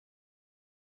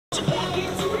Come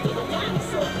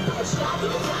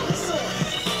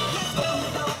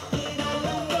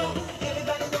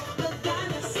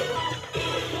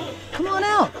on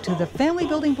out to the Family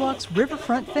Building Blocks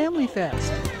Riverfront Family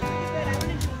Fest.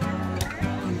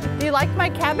 Do you like my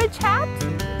cabbage hat?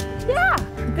 Yeah,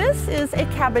 this is a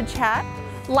cabbage hat.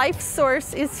 Life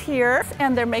Source is here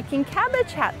and they're making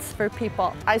cabbage hats for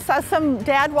people. I saw some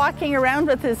dad walking around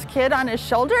with his kid on his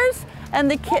shoulders, and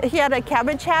he had a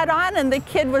cabbage hat on and the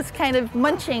kid was kind of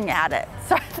munching at it.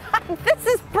 So I thought, this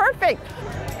is perfect.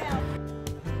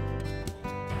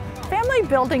 Family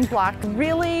Building Block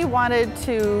really wanted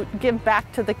to give back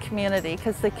to the community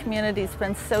because the community's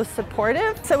been so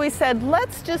supportive. So we said,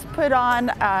 let's just put on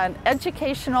an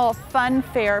educational fun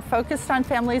fair focused on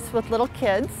families with little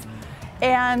kids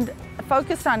and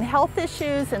focused on health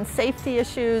issues and safety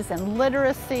issues and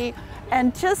literacy,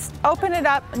 and just open it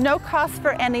up, no cost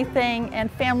for anything,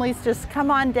 and families just come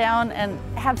on down and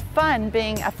have fun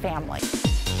being a family.